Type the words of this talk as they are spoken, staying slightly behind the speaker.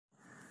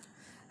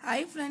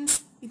Hi friends,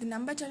 இது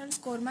நம்ம channel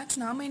score maths.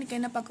 நாம இன்னைக்கு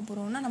என்ன பார்க்க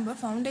போறோம்னா நம்ம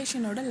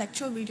ஃபவுண்டேஷனோட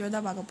லெக்சர் வீடியோ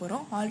தான் பார்க்க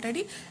போறோம்.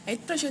 ஆல்ரெடி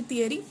எர்த் பிரஷர்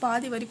தியரி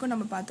பாதி வரைக்கும்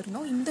நம்ம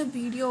பார்த்துருந்தோம். இந்த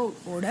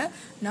வீடியோவோட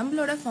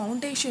நம்மளோட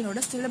ஃபவுண்டேஷனோட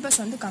சிலபஸ்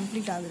வந்து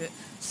கம்ப்ளீட் ஆகுது.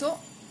 ஸோ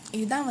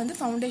இதுதான் வந்து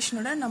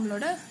ஃபவுண்டேஷனோட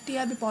நம்மளோட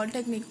TRB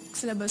POLYTECHNIC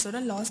சிலபஸோட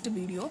லாஸ்ட்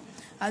வீடியோ.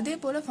 அதே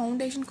போல்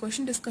ஃபவுண்டேஷன்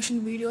கொஷின்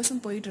டிஸ்கஷன்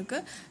வீடியோஸும் போயிட்டுருக்கு.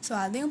 ஸோ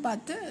அதையும்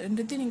பார்த்து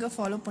ரெண்டுத்தையும் நீங்கள்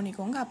ஃபாலோ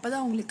பண்ணிக்கோங்க. அப்போ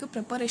தான் உங்களுக்கு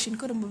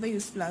ப்ரிப்பரேஷனுக்கு ரொம்பவே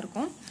யூஸ்ஃபுல்லாக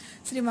இருக்கும்.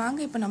 சரி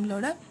வாங்க இப்போ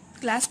நம்மளோட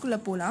கிளாஸ்க்குள்ளே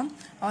போகலாம்.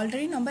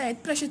 ஆல்ரெடி நம்ம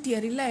எர்த் ப்ரெஷர்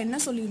தியரியில் என்ன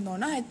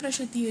சொல்லியிருந்தோம்னா எர்த்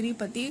ப்ரெஷர் தியரி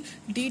பற்றி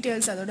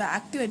டீட்டெயில்ஸ், அதோட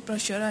active earth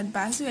pressure and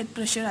passive earth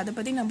pressure, அதை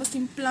பற்றி நம்ம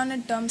சிம்பிளான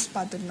டேர்ம்ஸ்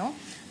பார்த்துருந்தோம்.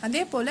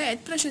 அதே போல்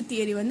எர்த் ப்ரெஷர்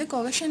தியரி வந்து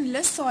கொஹெஷன்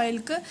லெஸ்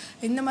சாயிலுக்கு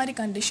எந்த மாதிரி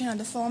கண்டிஷன்,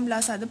 அந்த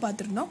ஃபார்முலாஸ் அது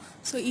பார்த்துருந்தோம்.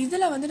 ஸோ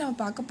இதில் வந்து நம்ம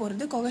பார்க்க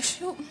போகிறது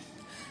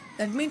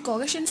தட் மீன்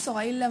கொஹெஷன்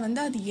சாயிலில் வந்து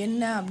அது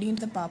என்ன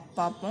அப்படின்றத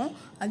பார்ப்போம்.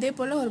 அதே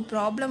போல் ஒரு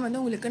ப்ராப்ளம் வந்து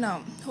உங்களுக்கு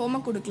நான்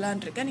ஹோம்ஒர்க்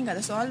கொடுக்கலான் இருக்கேன். நீங்கள்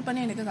அதை சால்வ்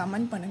பண்ணி எனக்கு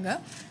கமெண்ட் பண்ணுங்கள்.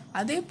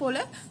 அதே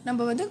போல் நம்ம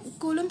வந்து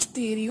கூலம்ஸ்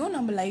தியரியும்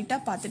நம்ம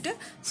லைட்டாக பார்த்துட்டு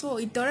ஸோ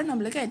இதோட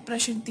நம்மளுக்கு எர்த்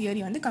ப்ரெஷர்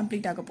தியரி வந்து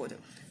கம்ப்ளீட் ஆக போகுது.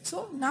 ஸோ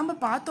நம்ம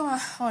பார்த்தோம்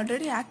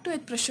ஆல்ரெடி ஆக்டிவ்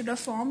எர்த் ப்ரெஷரோட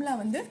ஃபார்முலா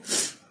வந்து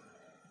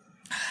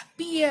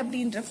PA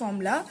அப்படின்ற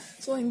ஃபார்முலா.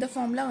 ஸோ இந்த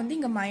ஃபார்முலா வந்து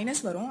இங்கே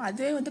மைனஸ் வரும்.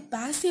 அதுவே வந்து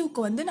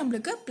பாசிவ்க்கு வந்து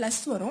நம்மளுக்கு ப்ளஸ்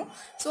வரும்.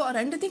 ஸோ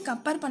ரெண்டுத்தையும்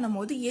கம்பேர் பண்ணும்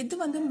போது எது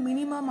வந்து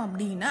மினிமம்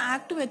அப்படின்னா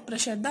ஆக்டிவ் எர்த்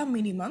ப்ரெஷர் தான்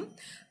மினிமம்,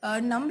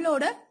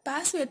 நம்மளோட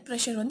பாசிவ் எர்த்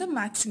ப்ரெஷர் வந்து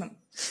மேக்ஸிமம்.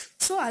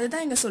 ஸோ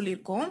அதுதான் இங்கே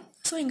சொல்லியிருக்கோம்.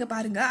 ஸோ இங்கே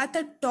பாருங்கள், அட் த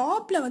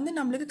டாப்பில் வந்து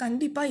நம்மளுக்கு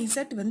கண்டிப்பாக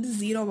இசட் வந்து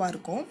 0வாக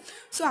இருக்கும்.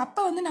 ஸோ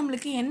அப்போ வந்து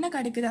நம்மளுக்கு என்ன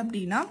கிடைக்குது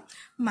அப்படின்னா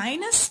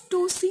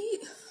 -2c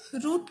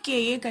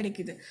 √KA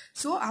கிடைக்குது.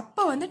 ஸோ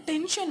அப்போ வந்து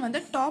டென்ஷன் வந்து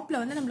டாப்பில்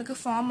வந்து நம்மளுக்கு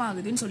ஃபார்ம்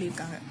ஆகுதுன்னு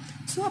சொல்லியிருக்காங்க.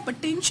 ஸோ அப்போ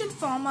டென்ஷன்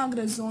ஃபார்ம்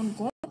ஆகுற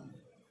ஜோனுக்கும்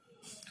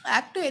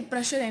ஆக்டிவ் எர்த்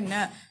ப்ரெஷர் என்ன,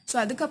 ஸோ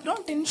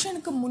அதுக்கப்புறம்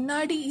டென்ஷனுக்கு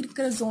முன்னாடி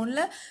இருக்கிற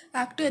ஜோனில்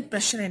ஆக்டிவ் எர்த்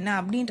ப்ரெஷர் என்ன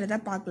அப்படின்றத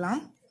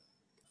பார்க்கலாம்.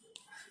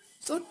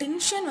 ஸோ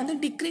டென்ஷன் வந்து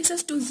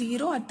decreases to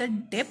 0 at the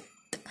depth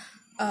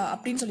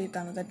அப்படின்னு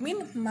சொல்லியிருக்காங்க. தட்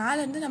மீன்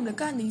மேலேருந்து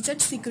நம்மளுக்கு அந்த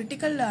ZC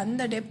கிரிட்டிக்கல்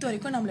அந்த டெப்த்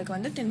வரைக்கும் நம்மளுக்கு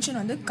வந்து டென்ஷன்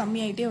வந்து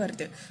கம்மியாகிட்டே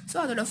வருது. ஸோ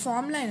அதோட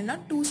ஃபார்முலா என்னென்னா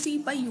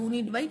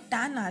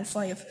 2c/unit/tan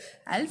α/f.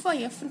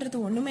 α/fன்றது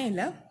ஒன்றுமே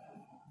இல்லை,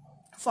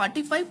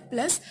 45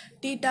 +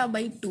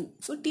 θ/2.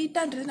 ஸோ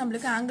θன்றது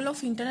நம்மளுக்கு ஆங்கிள்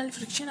ஆஃப் இன்டர்னல்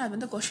ஃப்ரிக்ஷன், அது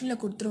வந்து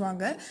கொஷனில்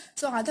கொடுத்துருவாங்க.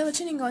 ஸோ அதை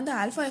வச்சு நீங்கள் வந்து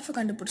α/f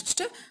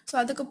கண்டுபிடிச்சிட்டு ஸோ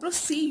அதுக்கப்புறம்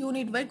c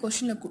யூனிட்/y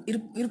கொஷனில்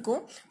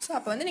இருக்கும். ஸோ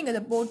அப்போ வந்து நீங்கள்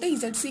அதை போட்டு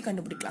ZC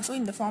கண்டுபிடிக்கலாம். ஸோ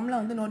இந்த ஃபார்முலா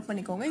வந்து நோட்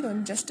பண்ணிக்கோங்க. இது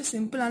வந்து ஜஸ்ட்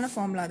சிம்பிளான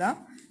ஃபார்முலா தான்.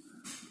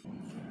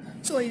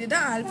 ஸோ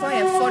இதுதான்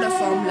α/fஓட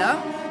ஃபார்முலா.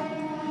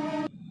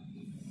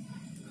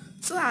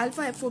 ஸோ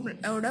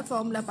α/fஓட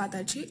ஃபார்முலா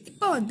பார்த்தாச்சு.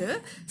 இப்போ வந்து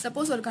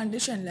சப்போஸ் ஒரு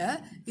கண்டிஷனில்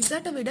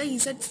இசட்டை விட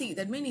ZC,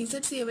 தட் மீன்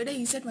ZCயை விட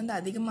இசட் வந்து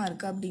அதிகமாக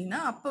இருக்குது அப்படின்னா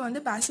அப்போ வந்து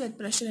பாசிவ் எர்த்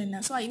ப்ரெஷர்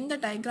என்ன. ஸோ இந்த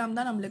டயக்ராம்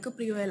தான் நம்மளுக்கு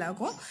ப்ரிவேல்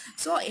ஆகும்.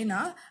 ஸோ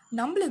ஏன்னா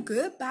நம்மளுக்கு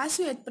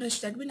passive earth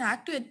pressure that mean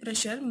active earth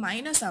pressure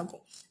minus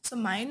ஆகும். ஸோ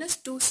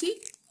 -2c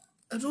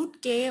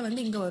 √KA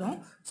வந்து இங்கே வரும்.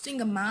 ஸோ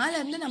இங்கே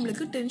மேலேருந்து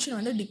நம்மளுக்கு டென்ஷன்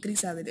வந்து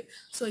டிக்ரீஸ் ஆகுது.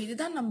 ஸோ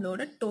இதுதான்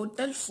நம்மளோட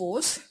டோட்டல்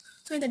ஃபோர்ஸ்.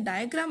 ஸோ இந்த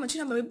டயக்ராம்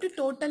வச்சு நம்ம எப்படி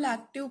டோட்டல்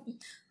ஆக்டிவ்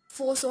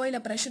ஃபோர்ஸோ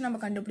இல்லை ப்ரெஷர் நம்ம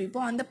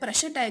கண்டுபிடிப்போம். அந்த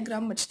ப்ரெஷர்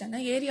டயக்ராம் வச்சு தாங்க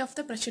area of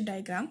the pressure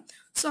diagram.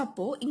 So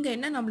அப்போது இங்கே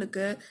என்ன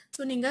நம்மளுக்கு,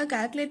 ஸோ நீங்கள்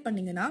கால்குலேட்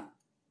பண்ணிங்கன்னா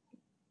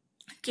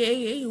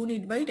KA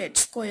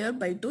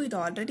யூனிட்/h²/2. இது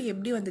ஆல்ரெடி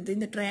எப்படி வந்தது,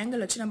 இந்த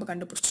ட்ரையாங்கிள் வச்சு நம்ம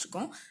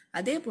கண்டுபிடிச்சிருக்கோம்.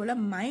 அதே போல்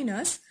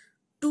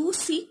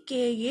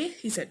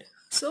 -2c/KAZ.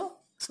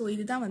 ஸோ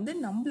இதுதான் வந்து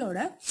நம்மளோட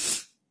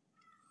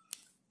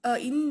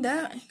இந்த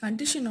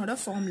கண்டிஷனோட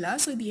ஃபார்முலா.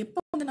 ஸோ இது எப்போ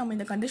வந்து நம்ம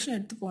இந்த condition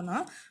எடுத்துப்போனா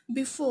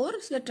before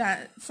the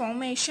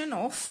formation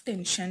of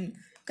tension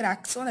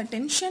crack. So அந்த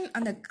டென்ஷன்,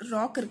 அந்த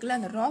ராக் இருக்குல்ல,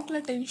 அந்த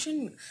ராக்கில் டென்ஷன்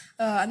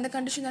அந்த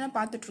கண்டிஷன் தானே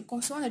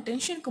பார்த்துட்ருக்கோம். ஸோ அந்த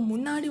டென்ஷனுக்கு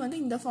முன்னாடி வந்து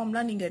இந்த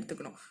ஃபார்முலா நீங்கள்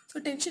எடுத்துக்கணும். ஸோ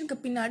டென்ஷனுக்கு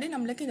பின்னாடி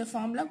நம்மளுக்கு இந்த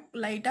ஃபார்முலா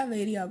லைட்டாக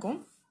வேரி ஆகும்.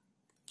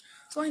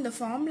 ஸோ இந்த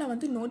ஃபார்முலா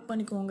வந்து நோட்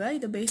பண்ணிக்கோங்க.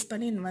 இதை பேஸ்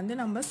பண்ணி வந்து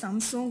நம்ம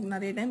சம்ஸும்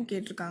நிறைய டைம்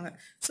கேட்டிருக்காங்க.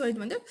 ஸோ இது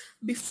வந்து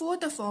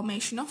before the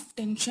formation of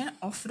tension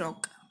of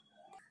rock.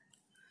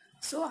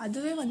 So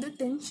அதுவே வந்து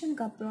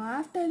டென்ஷனுக்கு அப்புறம்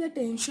after the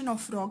tension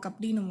of rock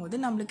அப்படின்னும் போது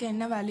நம்மளுக்கு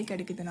என்ன வேல்யூ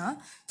கிடைக்குதுன்னா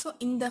ஸோ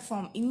இந்த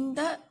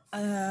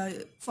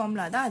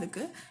ஃபார்முலா தான்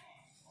அதுக்கு.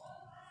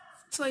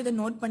 ஸோ இதை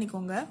நோட்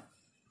பண்ணிக்கோங்க.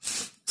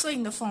 ஸோ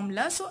இந்த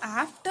formula, so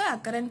after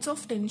occurrence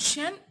of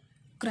tension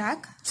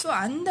crack, so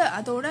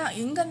அதோட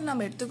எங்கேருந்து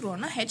நம்ம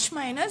எடுத்துக்கிறோம்னா h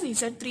 -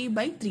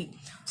 Z3/3.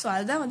 ஸோ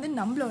அதுதான் வந்து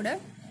நம்மளோட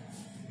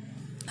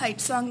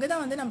ஹைட். ஸோ அங்கே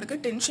தான் வந்து நம்மளுக்கு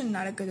டென்ஷன்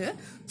நடக்குது.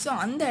 ஸோ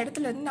அந்த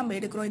இடத்துலேருந்து நம்ம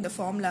எடுக்கிறோம் இந்த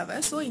ஃபார்முலாவை.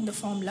 ஸோ இந்த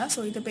ஃபார்முலா, ஸோ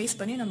இதை பேஸ்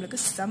பண்ணி நம்மளுக்கு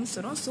சம்ஸ்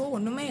வரும். ஸோ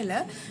ஒன்றுமே இல்லை,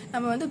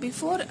 நம்ம வந்து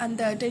பிஃபோர்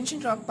அந்த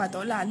டென்ஷன் ராக்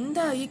பார்த்தோம்ல அந்த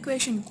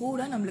ஈக்குவேஷன் கூட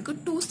நம்மளுக்கு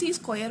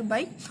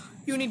 2c²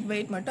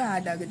 யூனிட்/weight மட்டும்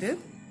ஆட் ஆகுது.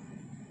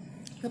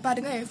 இப்போ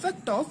பாருங்கள்,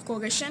 effect of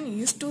கொஹெஷன்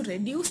is to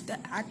reduce the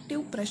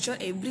active pressure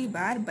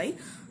everywhere by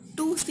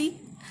 2c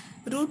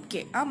 √K.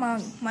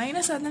 ஆமாம்,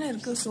 மைனஸாக தானே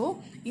இருக்குது. ஸோ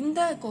இந்த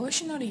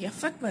கொஹெஷனோட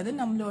எஃபெக்ட் வந்து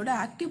நம்மளோட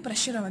ஆக்டிவ்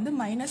ப்ரெஷரை வந்து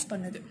மைனஸ்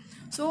பண்ணுது.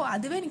 ஸோ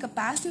அதுவே நீங்கள்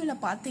பாசிவில்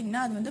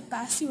பார்த்தீங்கன்னா அது வந்து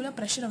பாசிவில்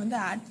ப்ரெஷரை வந்து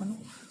ஆட்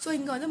பண்ணும். ஸோ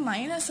இங்கே வந்து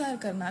மைனஸாக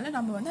இருக்கிறதுனால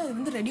நம்ம வந்து அது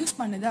வந்து ரெடியூஸ்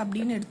பண்ணுது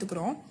அப்படின்னு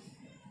எடுத்துக்கிறோம்.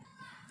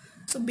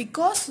 So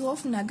because of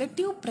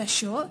negative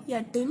pressure,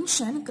 a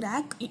tension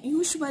crack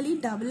usually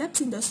develops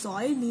in the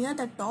soil near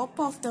the top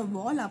of the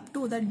wall up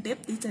to the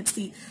depth is at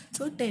sea.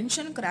 So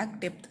tension crack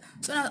depth.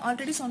 So நான்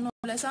already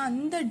சொன்னோம்ல, so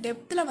அந்த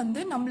டெப்த்தில்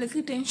வந்து நம்மளுக்கு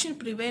tension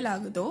prevail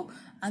ஆகுதோ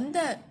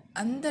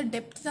அந்த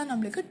depth தான்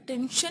நம்மளுக்கு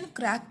tension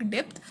crack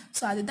depth.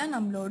 So அதுதான்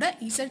நம்மளோட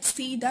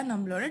ZC தான்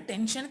நம்மளோட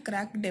tension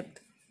crack depth.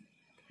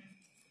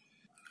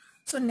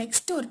 So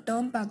next ஒரு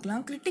டேர்ம்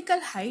பார்க்கலாம்,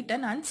 critical height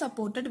and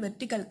unsupported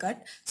vertical cut.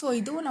 So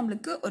இதுவும்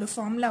நம்மளுக்கு ஒரு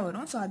ஃபார்முலா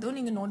வரும். ஸோ அதுவும்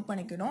நீங்கள் நோட்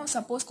பண்ணிக்கணும்.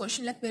 சப்போஸ்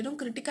கொஷனில் வெறும்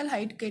கிரிட்டிக்கல்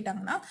ஹைட்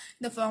கேட்டாங்கன்னா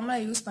இந்த ஃபார்முலா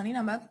யூஸ் பண்ணி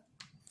நம்ம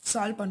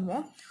சால்வ்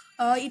பண்ணுவோம்.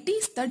 It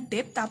is the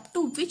depth up to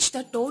which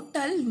the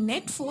total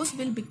net force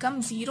will become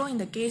zero in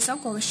the case of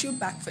cohesive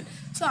backfill.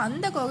 So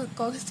அந்த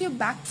cohesive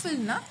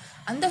backfillனா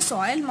அந்த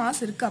சாயில்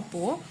மாஸ்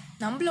இருக்கப்போ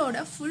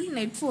நம்மளோட ஃபுல்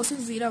நெட்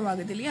ஃபோர்ஸும் ஜீரோ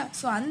ஆகுது இல்லையா.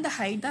 ஸோ அந்த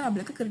ஹைட் தான்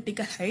நம்மளுக்கு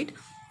critical height.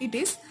 It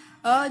is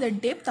the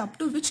depth up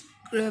to which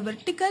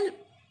vertical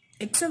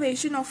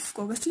excavation of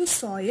cohesive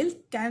soil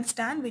can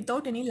stand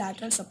without any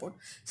lateral support.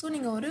 So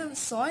நீங்கள் ஒரு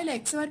சாயிலை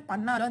எக்ஸவேட்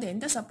பண்ணாலும் அது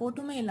எந்த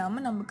சப்போர்ட்டுமே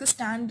இல்லாமல் நமக்கு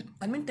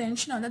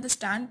டென்ஷனை வந்து அது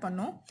ஸ்டாண்ட்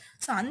பண்ணும்.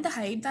 ஸோ அந்த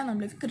ஹைட் தான்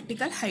நம்மளுக்கு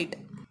கிரிட்டிக்கல் ஹைட்.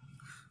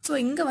 ஸோ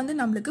இங்கே வந்து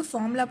நம்மளுக்கு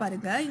ஃபார்முலா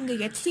பாருங்கள், இங்கே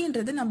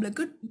HCன்றது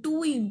நம்மளுக்கு 2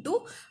 into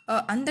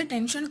அந்த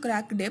டென்ஷன்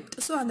கிராக் டெப்த்.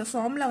 ஸோ அந்த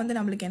ஃபார்முலா வந்து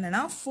நம்மளுக்கு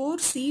என்னென்னா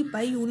 4C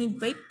by unit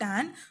by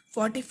tan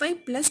 45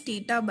 plus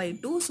theta by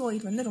 2. So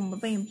இது வந்து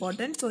ரொம்பவே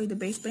இம்பார்ட்டன்ட். ஸோ இது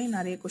பேஸ் பண்ணி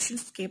நிறைய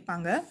கொஷின்ஸ்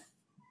கேட்பாங்க.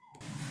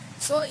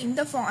 ஸோ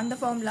அந்த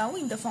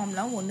ஃபார்முலாவும் இந்த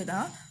ஃபார்முலாவும் ஒன்று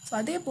தான். ஸோ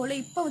அதே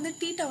போல் இப்போ வந்து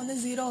தீட்டா வந்து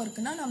 0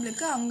 இருக்குன்னா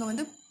நம்மளுக்கு அங்கே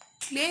வந்து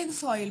கிளே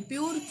சாயில்,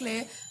 பியூர் கிளே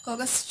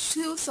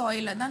கொகசிவ்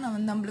சாயிலில் தான்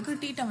நம்மளுக்கு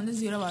தீட்டா வந்து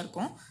 0வாக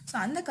இருக்கும். ஸோ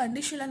அந்த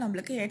கண்டிஷனில்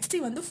நம்மளுக்கு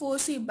HC வந்து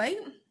 4C by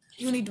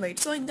unit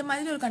white. So இந்த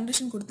மாதிரி ஒரு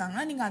கண்டிஷன்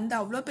கொடுத்தாங்கன்னா நீங்கள் அந்த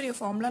அவ்வளோ பெரிய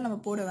ஃபார்முலா நம்ம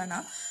போட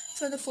வேணாம்.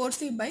 ஸோ அந்த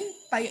 4C by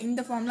பை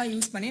இந்த ஃபார்முலா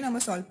யூஸ் பண்ணி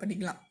நம்ம சால்வ்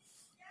பண்ணிக்கலாம்.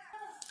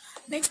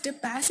 Next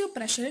passive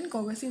pressure in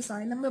கொகசிவ்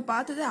soil. நம்ம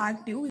பார்த்தது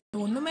ஆக்டிவ், இது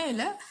ஒன்றுமே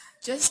இல்லை,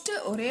 ஜஸ்ட்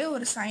ஒரே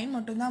ஒரு சைன்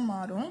மட்டும்தான்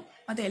மாறும்,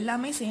 அது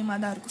எல்லாமே சேமாக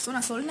தான் இருக்கும். ஸோ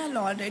நான்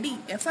சொன்னேன்ல already,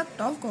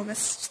 effect of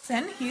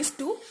கொகஷன் is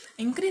to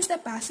increase the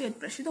passive earth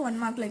pressure. இது 1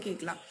 மார்க்கில்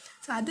கேட்கலாம்.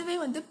 ஸோ அதுவே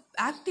வந்து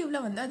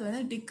ஆக்டிவில் வந்து அது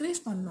வந்து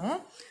டிக்ரீஸ் பண்ணும்,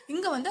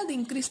 இங்கே வந்து அது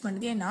இன்க்ரீஸ்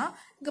பண்ணுது. ஏன்னா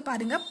இங்கே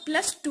பாருங்கள்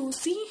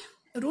 +2C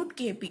 √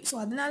 Kp. ஸோ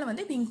அதனால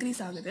வந்து இது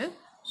இன்க்ரீஸ் ஆகுது.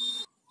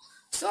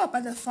 ஸோ அப்போ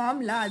அந்த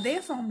ஃபார்முலா அதே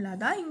ஃபார்முலா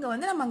தான் இங்கே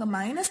வந்து நம்ம அங்கே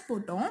மைனஸ்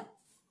போட்டோம்.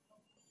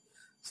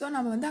 ஸோ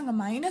நம்ம வந்து அங்கே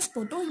மைனஸ்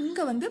போட்டோம்,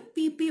 இங்கே வந்து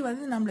பிபி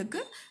வந்து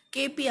நம்மளுக்கு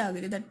கேபி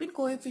ஆகுது. That mean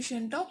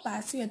coefficient of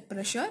passive earth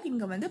pressure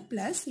இங்கே வந்து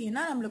ப்ளஸ்.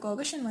 ஏன்னா நம்மளுக்கு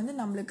கொகஷன் வந்து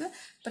நம்மளுக்கு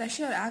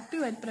pressure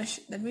active earth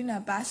pressure, that mean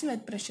passive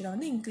earth ப்ரெஷரை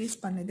வந்து இன்க்ரீஸ்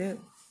பண்ணுது.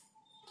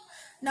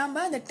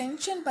 நம்ம அந்த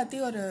டென்ஷன் பற்றி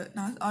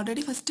நான்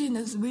ஆல்ரெடி ஃபஸ்ட்டு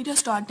இந்த வீடியோ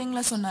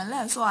ஸ்டார்டிங்கில் சொன்னேன்ல,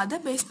 ஸோ அதை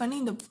பேஸ் பண்ணி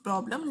இந்த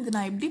ப்ராப்ளம் இது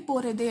நான் எப்படி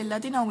போகிறது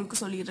எல்லாத்தையும் நான்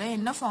உங்களுக்கு சொல்லிடுறேன்,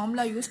 என்ன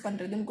ஃபார்முலா யூஸ்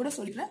பண்ணுறதுன்னு கூட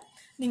சொல்லிடுறேன்.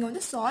 நீங்கள்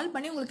வந்து சால்வ்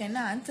பண்ணி உங்களுக்கு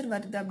என்ன ஆன்சர்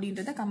வருது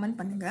அப்படின்றத கமெண்ட்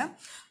பண்ணுங்கள்.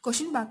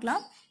 கொஷின்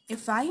பார்க்கலாம். A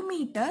 5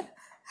 meter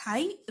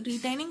high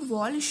retaining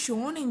wall is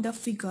shown in the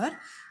figure.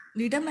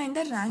 Determine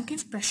the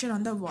Rankine's pressure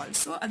on the wall.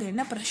 So அது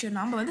என்ன ப்ரெஷர்,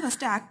 நம்ம வந்து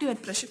first active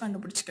earth pressure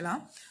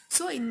கண்டுபிடிச்சிக்கலாம்.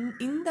 So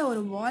இந்த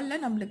ஒரு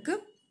வாலில் நம்மளுக்கு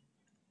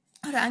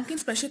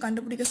Rankine's ப்ரெஷர்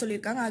கண்டுபிடிக்க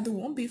சொல்லியிருக்காங்க.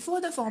 அதுவும்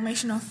before the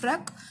formation of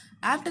rock,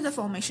 after the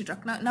formation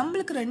rock.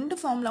 நம்மளுக்கு 2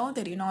 ஃபார்முலாவும்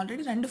தெரியும். நான்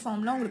ஆல்ரெடி 2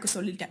 ஃபார்முலா உங்களுக்கு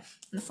சொல்லிட்டேன்.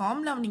 அந்த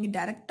ஃபார்முலா நீங்கள்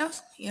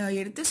டேரெக்டாக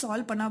எடுத்து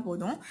சால்வ் பண்ணால்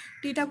போதும்.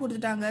 தீட்டா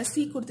கொடுத்துட்டாங்க,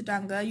 C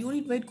கொடுத்துட்டாங்க,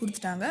 யூனிட் வெயிட்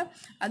கொடுத்துட்டாங்க,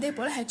 அதே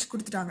போல் H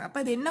கொடுத்துட்டாங்க.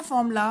 அப்போ இது என்ன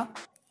ஃபார்முலா?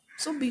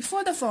 ஸோ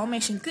பிஃபோர் த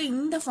ஃபார்மேஷனுக்கு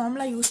இந்த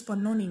ஃபார்முலா யூஸ்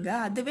பண்ணணும்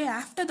நீங்கள், அதுவே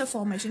ஆஃப்டர் த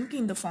ஃபார்மேஷனுக்கு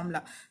இந்த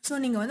ஃபார்முலா. ஸோ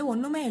நீங்கள் வந்து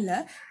ஒன்றுமே இல்லை,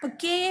 இப்போ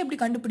கேஏ எப்படி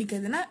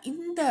கண்டுபிடிக்கிறதுனா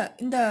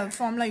இந்த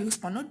ஃபார்முலா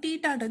யூஸ் பண்ணணும்.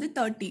 தீட்டான்றது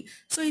 30.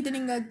 ஸோ இது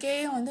நீங்கள்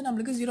கேஏ வந்து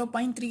நம்மளுக்கு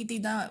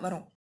 0.33 தான்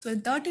வரும். ஸோ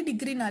 30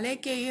 டிகிரினாலே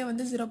கேஏ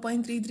வந்து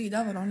 0.33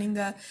 தான் வரும்.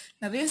 நீங்கள்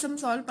நிறைய சம்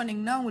சால்வ்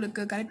பண்ணிங்கன்னா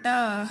உங்களுக்கு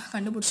கரெக்டாக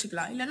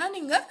கண்டுபிடிச்சிக்கலாம். இல்லைனா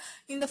நீங்கள்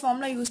இந்த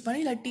ஃபார்முலா யூஸ்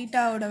பண்ணி இல்லை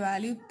தீட்டாவோட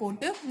வேல்யூ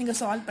போட்டு நீங்கள்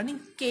சால்வ் பண்ணி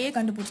கேஏ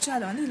கண்டுபிடிச்சி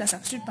அதை வந்து இதில்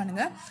சப்ஸ்டியூட்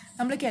பண்ணுங்கள்.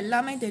 நம்மளுக்கு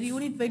எல்லாமே தெரியும்,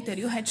 யூனிட் வெயிட்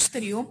தெரியும், H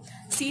தெரியும்,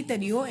 C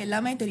தெரியும்,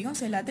 எல்லாமே தெரியும்.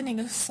 ஸோ எல்லாத்தையும்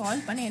நீங்கள்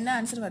சால்வ் பண்ணி என்ன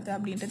ஆன்சர் வருது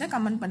அப்படின்றத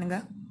கமெண்ட்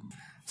பண்ணுங்கள்.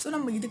 ஸோ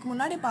நம்ம இதுக்கு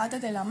முன்னாடி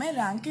பார்த்தது எல்லாமே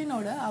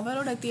ரேங்கினோட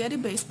அவரோட தியரி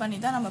பேஸ் பண்ணி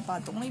தான் நம்ம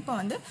பார்த்தோம். இப்போ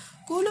வந்து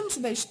கூலும்ஸ்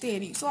பெஸ்ட்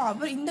தியரி. ஸோ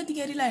அவர் இந்த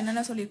தியரியில்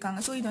என்னென்ன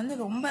சொல்லியிருக்காங்க, ஸோ இது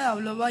வந்து ரொம்ப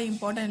அவ்வளோவா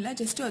இம்பார்ட்டன்ட் இல்லை,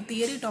 ஜஸ்ட் ஒரு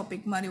தியரி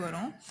டாபிக் மாதிரி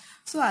வரும்.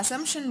 ஸோ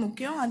அசம்ஷன்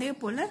முக்கியம், அதே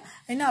போல்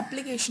என்ன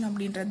அப்ளிகேஷன்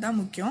அப்படின்றது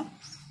தான் முக்கியம்.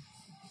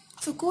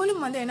 ஸோ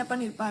கூலும் வந்து என்ன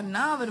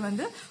பண்ணியிருப்பாருன்னா, அவர்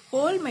வந்து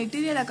ஹோல்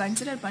மெட்டீரியலை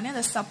கன்சிடர் பண்ணி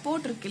அந்த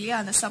சப்போர்ட் இருக்கு இல்லையா,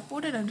 அந்த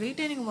சப்போர்ட்டட் அண்ட்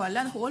ரீட்டைனிங்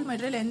வாலில் அந்த ஹோல்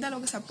மெட்டீரியல் எந்த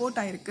அளவுக்கு சப்போர்ட்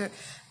ஆயிருக்கு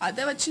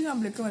அதை வச்சு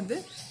நம்மளுக்கு வந்து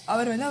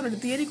அவர் வந்து அவரோட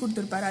தியரி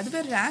கொடுத்துருப்பாரு. அதுவே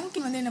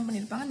ரேங்கிங் வந்து என்ன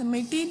பண்ணியிருப்பாங்க, அந்த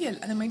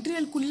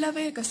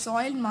மெட்டீரியலுக்குள்ளவே இருக்க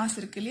சாயில் மாஸ்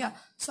இருக்கு இல்லையா,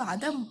 ஸோ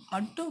அதை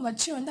மட்டும்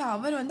வச்சு வந்து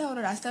அவர் வந்து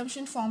அவரோட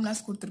அசம்ஷன்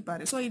ஃபார்முலாஸ்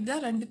கொடுத்துருப்பாரு. ஸோ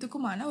இதுதான்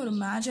ரெண்டுத்துக்குமான ஒரு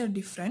மேஜர்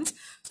டிஃப்ரென்ஸ்.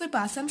 ஸோ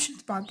இப்போ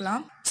அசம்ஷன்ஸ்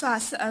பார்க்கலாம். ஸோ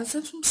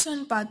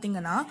அசம்ஷன்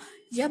பார்த்தீங்கன்னா,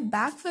 a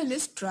backfill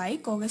is dry,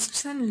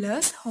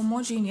 cohesionless,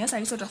 homogeneous,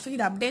 isotrophic.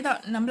 இது அப்படியே தான்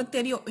நம்மளுக்கு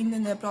தெரியும்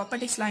இந்த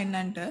ப்ராப்பர்ட்டிஸ்லாம்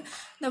என்னன்ட்டு.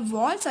 The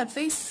wall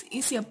surface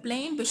is a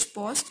plane which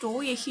passes through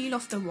a heel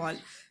of the wall.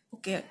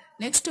 Okay,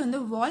 next வந்து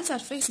wall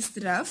surface is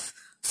rough,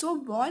 so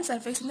wall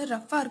surface வந்து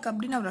ரஃபாக இருக்குது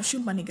அப்படின்னு அவர்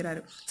அஷ்யூம்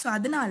பண்ணிக்கிறாரு. ஸோ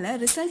அதனால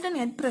resultant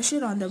net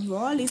pressure on the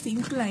wall is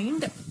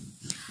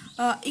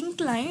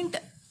inclined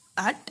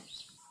at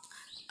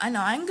an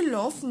angle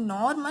of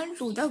normal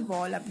to the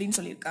wall அப்படின்னு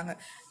சொல்லியிருக்காங்க.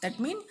 That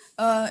mean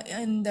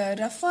இந்த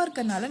ரஃபாக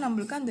இருக்கனால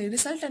நம்மளுக்கு அந்த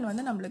ரிசல்டன்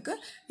வந்து நம்மளுக்கு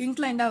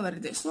இன்க்ளைண்டாக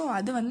வருது. ஸோ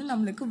அது வந்து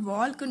நம்மளுக்கு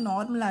வால்க்கு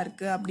நார்மலாக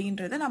இருக்குது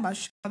அப்படின்றத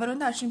அவர்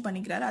வந்து அஷ்யூம்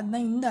பண்ணிக்கிறாரு.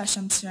 அதுதான் இந்த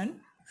அசம்ஷன்.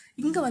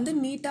 இங்கே வந்து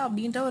நீட்டாக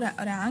அப்படின்ற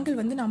ஒரு ஆங்கிள்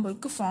வந்து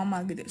நம்மளுக்கு ஃபார்ம்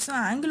ஆகுது. So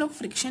angle of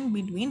friction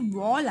between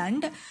wall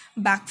and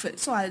backfill.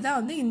 So அதுதான்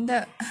வந்து இந்த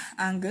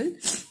angle.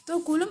 So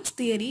Coulomb's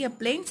theory, a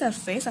plane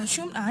surface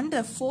assumed and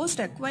the force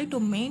required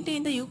to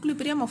maintain the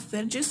equilibrium of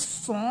wedges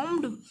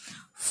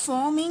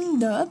forming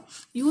the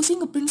using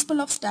a principle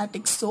of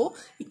statics. So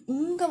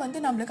இங்கே வந்து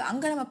நம்மளுக்கு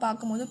அங்கே நம்ம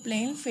பார்க்கும்போது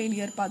plane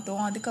failure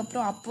பார்த்தோம்,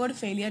 அதுக்கப்புறம் அப்வர்ட்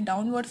ஃபெயிலியர்,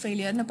 டவுன்வர்ட்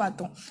ஃபெயிலியர்னு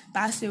பார்த்தோம்,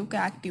 பாசிவ்க்கு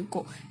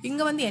ஆக்டிவ்க்கோ.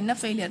 இங்கே வந்து என்ன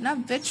ஃபெயிலியர்னா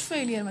வெட்ஜ்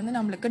ஃபெயிலியர் வந்து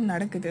நம்மளுக்கு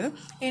நடக்குது.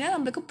 ஏன்னா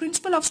நம்மளுக்கு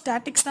பிரின்சிபல் ஆஃப்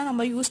ஸ்டாட்டிக்ஸ் தான்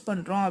நம்ம யூஸ்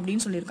பண்ணுறோம்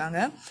அப்படின்னு சொல்லியிருக்காங்க.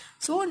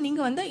 ஸோ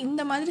நீங்கள் வந்து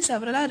இந்த மாதிரி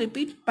செவரலாக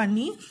ரிப்பீட்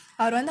பண்ணி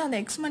அவர் வந்து அந்த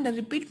எக்ஸ்பெரிமெண்ட்டை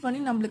ரிப்பீட் பண்ணி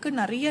நம்மளுக்கு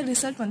நிறைய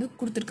ரிசல்ட் வந்து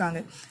கொடுத்துருக்காங்க.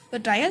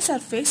 The trial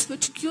surface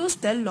which gives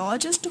the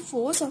largest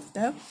force of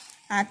the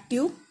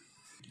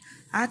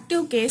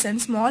active case and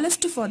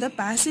smallest for the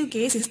passive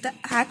case is the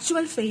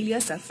actual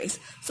failure surface.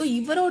 So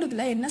இவரோட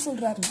இதில் என்ன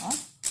சொல்கிறாருன்னா,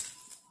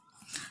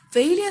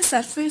 ஃபெயிலியர்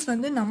சர்ஃபேஸ்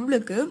வந்து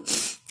நம்மளுக்கு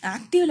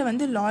ஆக்டிவில்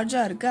வந்து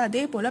லார்ஜாக இருக்குது,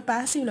 அதே போல்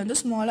பாசிவில் வந்து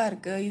ஸ்மாலாக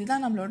இருக்குது.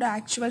 இதுதான் நம்மளோட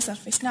ஆக்சுவல்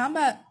சர்ஃபேஸ்.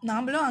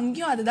 நாமளும்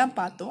அங்கேயும் அதுதான்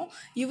பார்த்தோம்.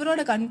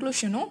 இவரோட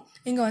கன்க்ளூஷனும்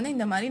இங்கே வந்து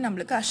இந்த மாதிரி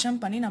நம்மளுக்கு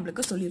அஷ்யூம் பண்ணி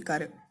நம்மளுக்கு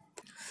சொல்லியிருக்காரு.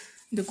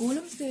 இந்த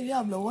கூலம்ஸ் தியரி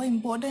அவ்வளோவா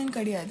இம்பார்ட்டன்ட்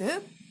கிடையாது.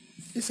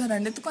 ஸோ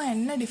ரெண்டுத்துக்கும்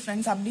என்ன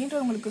டிஃப்ரென்ஸ் அப்படின்ற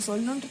உங்களுக்கு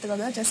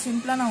சொல்லணுன்றதுக்காக ஜஸ்ட்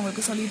சிம்பிளாக நான்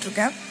உங்களுக்கு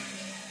சொல்லிகிட்ருக்கேன்.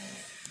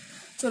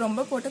 ஸோ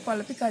ரொம்ப போட்டு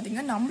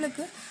குழப்பிக்காதீங்க.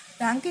 நம்மளுக்கு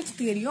ராங்கின்ஸ்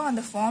தியரியும்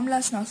அந்த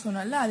ஃபார்முலாஸ் நான்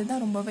சொன்னல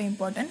அதுதான் ரொம்பவே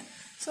important.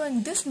 So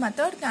this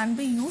method can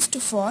be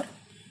used for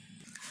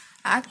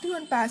active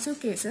and passive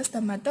cases. The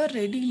method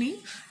readily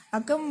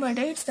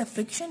accommodates the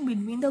friction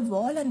between the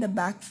wall and the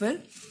backfill,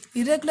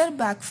 irregular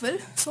backfill.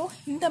 So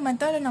இந்த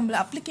மெத்தடை நம்மள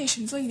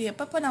அப்ளிகேஷன், ஸோ இது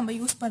எப்பப்போ நம்ம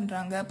யூஸ்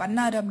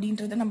பண்ணாரு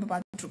அப்படின்றத நம்ம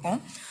பார்த்துட்ருக்கோம்.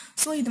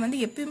 ஸோ இது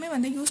வந்து எப்பயுமே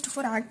வந்து used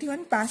for active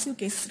and passive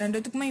cases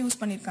ரெண்டுத்துக்குமே யூஸ்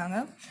பண்ணியிருக்காங்க.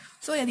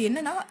 ஸோ அது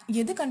என்னன்னா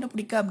எது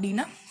கண்டுபிடிக்க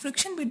அப்படின்னா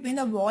friction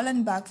between the wall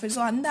and backfill.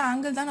 So அந்த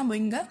ஆங்கிள் தான் நம்ம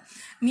இங்கே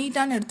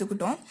நீட்டான்னு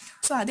எடுத்துக்கிட்டோம்.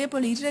 ஸோ அதே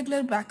போல்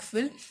irregular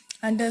backfill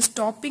and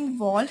stopping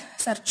wall,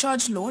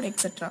 surcharge load,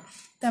 etc.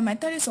 The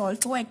method is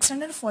also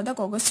extended for the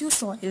cohesive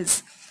soils.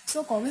 So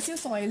cohesive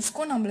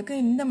soilsக்கும் நம்மளுக்கு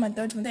இந்த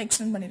மெத்தட்ஸ் வந்து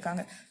எக்ஸ்டெண்ட்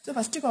பண்ணியிருக்காங்க. ஸோ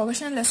ஃபஸ்ட்டு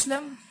cohesion lessல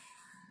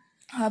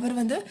அவர்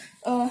வந்து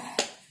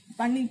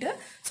பண்ணிவிட்டு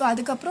ஸோ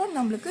அதுக்கப்புறம்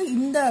நம்மளுக்கு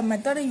இந்த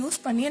மெத்தடை யூஸ்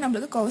பண்ணியே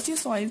நம்மளுக்கு cohesive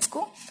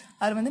soilsக்கும்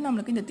அவர் வந்து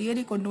நம்மளுக்கு இந்த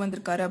தியரி கொண்டு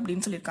வந்திருக்காரு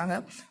அப்படின்னு சொல்லியிருக்காங்க.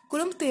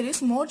 Coulomb's theory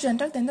is more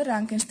general than the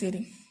Rankins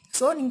theory.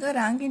 So நீங்கள்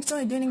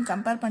ரேங்கின்ஸும் இதையும் நீங்கள்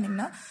கம்பேர்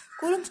பண்ணிங்கன்னா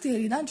கூலம்ஸ்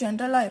தியரி தான்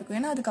ஜென்ரலாக இருக்கும்.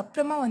 ஏன்னா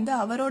அதுக்கப்புறமா வந்து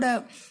அவரோட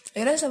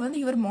எரர்ஸை வந்து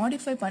இவர்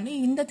மாடிஃபை பண்ணி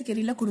இந்த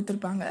தியரியில்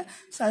கொடுத்துருப்பாங்க.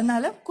 ஸோ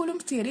அதனால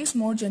coulombs theory is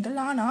more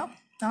general. ஆனால்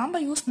நாம்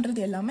யூஸ்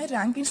பண்ணுறது எல்லாமே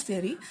ரேங்கின்ஸ்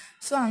தியரி.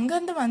 ஸோ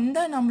அங்கேருந்து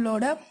வந்த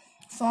நம்மளோட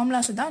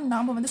ஃபார்முலாஸ் தான்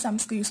நாம் வந்து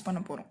சம்ஸ்க்கு யூஸ்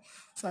பண்ண போகிறோம்.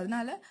 ஸோ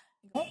அதனால்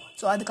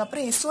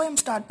அதுக்கப்புறம் SOM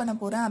ஸ்டார்ட் பண்ண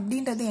போகிறேன்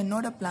அப்படின்றது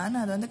என்னோட பிளான்.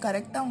 அது வந்து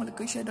கரெக்டாக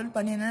உங்களுக்கு ஷெட்யூல்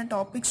பண்ணி என்னென்ன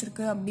டாபிக்ஸ்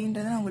இருக்குது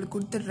அப்படின்றத நான் உங்களுக்கு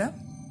கொடுத்துட்றேன்.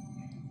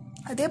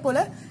 அதே போல்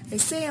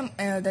SAM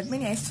தட்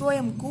மீன்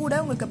SOM கூட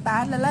உங்களுக்கு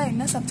பேரலாக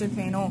என்ன சப்ஜெக்ட்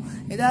வேணும்,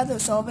 ஏதாவது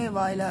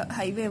சர்வேவா இல்லை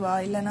ஹைவேவா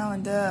இல்லைனா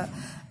வந்து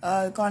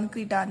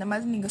கான்க்ரீட்டா அந்த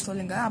மாதிரி நீங்கள்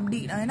சொல்லுங்கள். அப்படி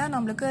ஏன்னா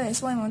நம்மளுக்கு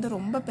SOM வந்து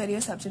ரொம்ப பெரிய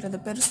சப்ஜெக்ட்,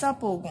 அது பெருசாக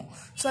போகும்.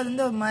 ஸோ அது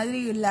வந்து ஒரு மாதிரி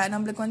இல்லை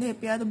நம்மளுக்கு வந்து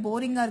எப்பயாவது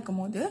போரிங்காக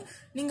இருக்கும் போது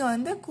நீங்கள்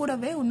வந்து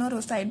கூடவே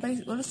இன்னொரு சைட்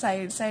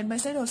பை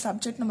சைடு ஒரு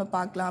சப்ஜெக்ட் நம்ம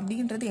பார்க்கலாம்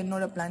அப்படின்றது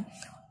என்னோட பிளான்.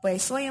 இப்போ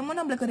SOMமும்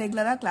நம்மளுக்கு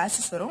ரெகுலராக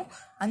கிளாஸஸ் வரும்,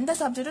 அந்த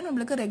சப்ஜெக்டும்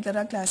நம்மளுக்கு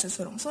ரெகுலராக கிளாஸஸ்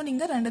வரும். ஸோ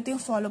நீங்கள்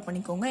ரெண்டுத்தையும் ஃபாலோ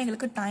பண்ணிக்கோங்க.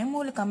 எங்களுக்கு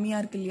டைமும் கம்மியாக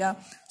இருக்கு இல்லையா?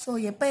 ஸோ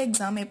எப்போ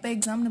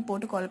எக்ஸாம்னு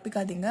போட்டு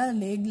குழப்பிக்காதீங்க.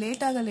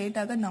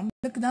 லேட்டாக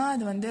நம்மளுக்கு தான்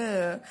அது வந்து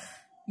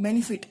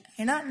பெனிஃபிட்.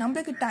 ஏன்னா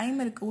நம்மளுக்கு டைம்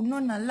இருக்குது,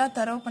 இன்னும் நல்லா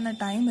தரவு பண்ண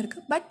டைம்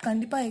இருக்குது. பட்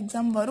கண்டிப்பாக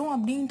எக்ஸாம் வரும்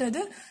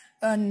அப்படின்றது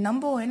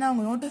ஏன்னா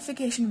அவங்க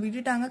நோட்டிஃபிகேஷன்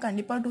விட்டுட்டாங்க,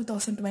 கண்டிப்பாக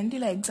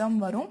 2020 எக்ஸாம்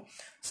வரும்.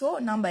 ஸோ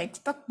நம்ம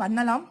எக்ஸ்பெக்ட்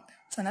பண்ணலாம்.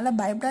 ஸோ அதனால்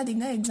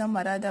பயப்படாதீங்க, எக்ஸாம்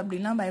வராது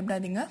அப்படின்லாம்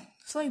பயப்படாதீங்க.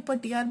 ஸோ இப்போ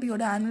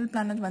TRBயோட ஆனுவல்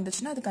பிளானர்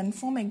வந்துச்சுன்னா அது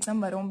கன்ஃபார்ம்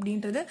எக்ஸாம் வரும்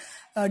அப்படின்றது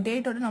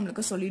டேட்டோட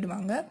நம்மளுக்கு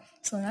சொல்லிடுவாங்க.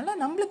 ஸோ அதனால்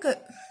நம்மளுக்கு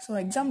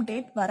எக்ஸாம்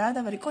டேட்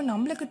வராத வரைக்கும்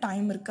நம்மளுக்கு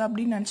டைம் இருக்குது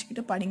அப்படின்னு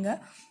நினச்சிக்கிட்டு படிங்க.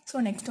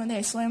 ஸோ நெக்ஸ்ட் வந்து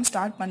SOM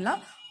ஸ்டார்ட்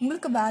பண்ணலாம்.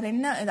 உங்களுக்கு வேறு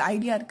என்ன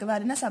ஐடியா இருக்குது,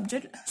 வேறு என்ன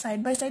சப்ஜெக்ட்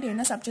சைட் பை சைடு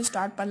என்ன சப்ஜெக்ட்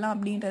ஸ்டார்ட் பண்ணலாம்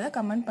அப்படின்றத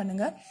கமெண்ட்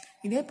பண்ணுங்கள்.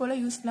 இதே போல்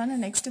யூஸ்ஃபுல்லான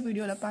நெக்ஸ்ட்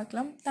வீடியோவில்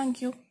பார்க்கலாம்.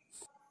 தேங்க்யூ.